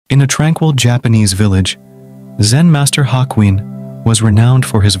In a tranquil Japanese village, Zen master Hakuin was renowned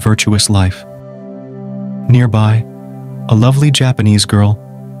for his virtuous life. Nearby, a lovely Japanese girl,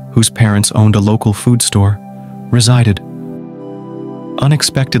 whose parents owned a local food store, resided.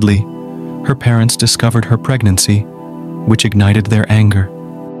 Unexpectedly, her parents discovered her pregnancy, which ignited their anger.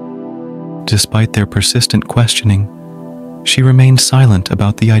 Despite their persistent questioning, she remained silent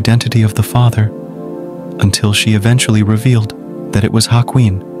about the identity of the father until she eventually revealed that it was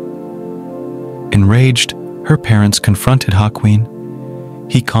Hakuin. Enraged, her parents confronted Hakuin.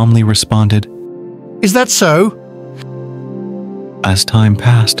 He calmly responded, "Is that so?" As time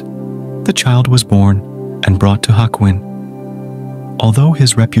passed, the child was born and brought to Hakuin. Although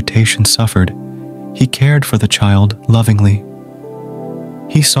his reputation suffered, he cared for the child lovingly.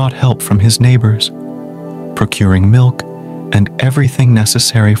 He sought help from his neighbors, procuring milk and everything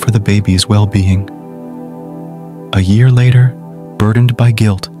necessary for the baby's well-being. A year later, burdened by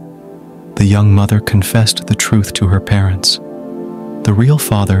guilt, the young mother confessed the truth to her parents. The real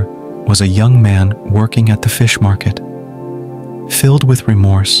father was a young man working at the fish market. Filled with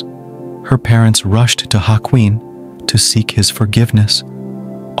remorse, her parents rushed to Hakuin to seek his forgiveness,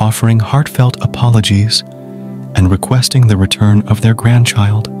 offering heartfelt apologies and requesting the return of their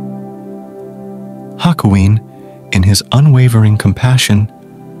grandchild. Hakuin, in his unwavering compassion,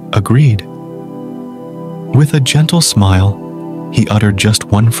 agreed. With a gentle smile, he uttered just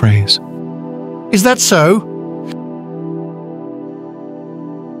one phrase, "Is that so?"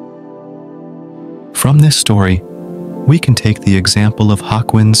 From this story, we can take the example of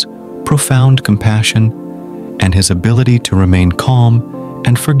Hakuin's profound compassion and his ability to remain calm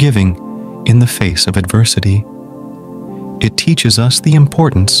and forgiving in the face of adversity. It teaches us the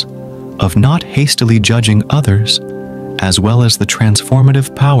importance of not hastily judging others, as well as the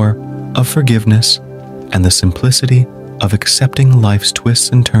transformative power of forgiveness and the simplicity of accepting life's twists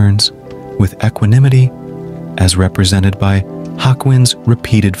and turns with equanimity, as represented by Hakuin's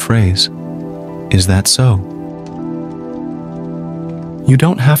repeated phrase, "Is that so?" You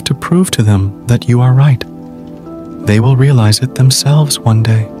don't have to prove to them that you are right. They will realize it themselves one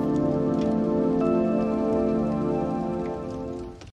day.